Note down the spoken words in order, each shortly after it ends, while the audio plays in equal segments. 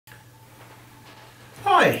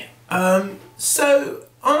Hi, so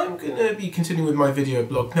I'm going to be continuing with my video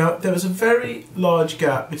blog. Now, there was a very large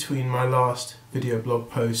gap between my last video blog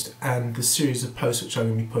post and the series of posts which I'm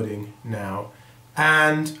going to be putting now.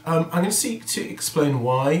 And I'm going to seek to explain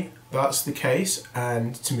why that's the case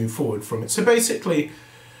and to move forward from it. So basically,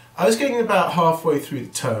 I was getting about halfway through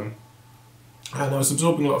the term and I was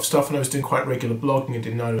absorbing a lot of stuff and I was doing quite regular blogging. I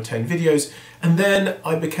did 9 or 10 videos, and then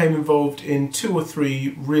I became involved in 2 or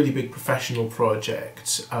 3 really big professional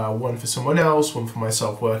projects. One for someone else, one for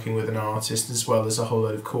myself working with an artist, as well as a whole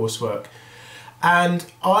load of coursework. And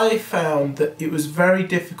I found that it was very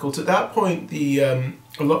difficult. At that point, a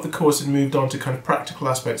lot of the course had moved on to kind of practical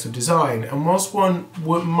aspects of design, and whilst one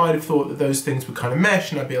might have thought that those things would kind of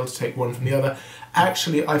mesh and I'd be able to take one from the other,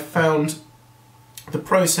 actually I found the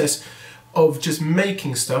process of just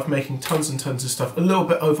making stuff, making tons and tons of stuff, a little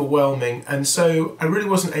bit overwhelming, and so I really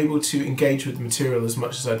wasn't able to engage with the material as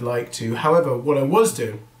much as I'd like to. However, what I was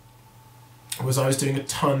doing was I was doing a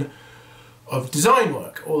ton of design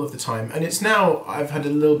work all of the time, and it's now I've had a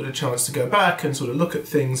little bit of chance to go back and sort of look at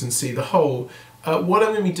things and see the whole. What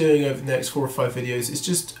I'm going to be doing over the next 4 or 5 videos is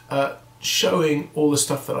just showing all the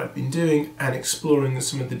stuff that I've been doing and exploring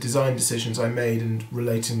some of the design decisions I made and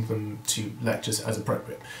relating them to lectures as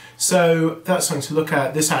appropriate. So that's something to look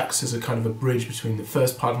at. This acts as a kind of a bridge between the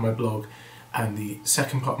first part of my blog and the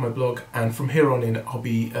second part of my blog, and from here on in I'll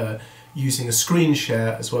be using a screen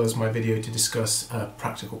share as well as my video to discuss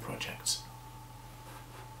practical projects.